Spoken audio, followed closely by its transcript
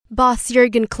Boss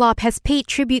Jurgen Klopp has paid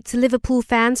tribute to Liverpool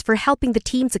fans for helping the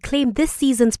team to claim this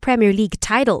season's Premier League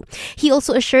title. He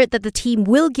also assured that the team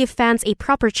will give fans a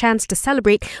proper chance to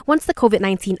celebrate once the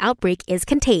COVID-19 outbreak is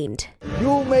contained.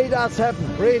 You made us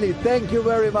happen, really. Thank you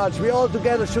very much. We all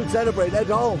together should celebrate at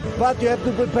home. But you have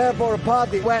to prepare for a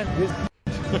party when this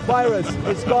virus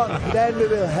is gone. Then we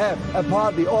will have a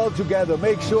party all together.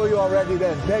 Make sure you are ready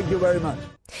then. Thank you very much.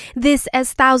 This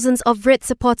as thousands of Red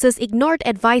supporters ignored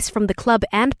advice from the club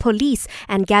and police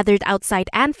and gathered outside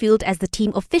Anfield as the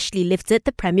team officially lifted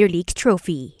the Premier League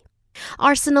trophy.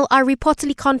 Arsenal are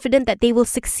reportedly confident that they will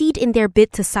succeed in their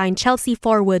bid to sign Chelsea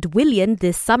forward Willian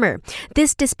this summer.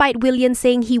 This despite Willian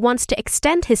saying he wants to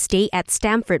extend his stay at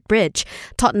Stamford Bridge.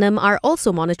 Tottenham are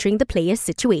also monitoring the player's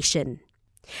situation.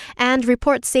 And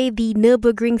reports say the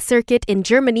Nürburgring circuit in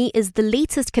Germany is the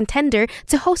latest contender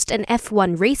to host an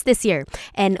F1 race this year.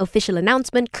 An official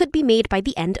announcement could be made by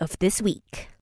the end of this week.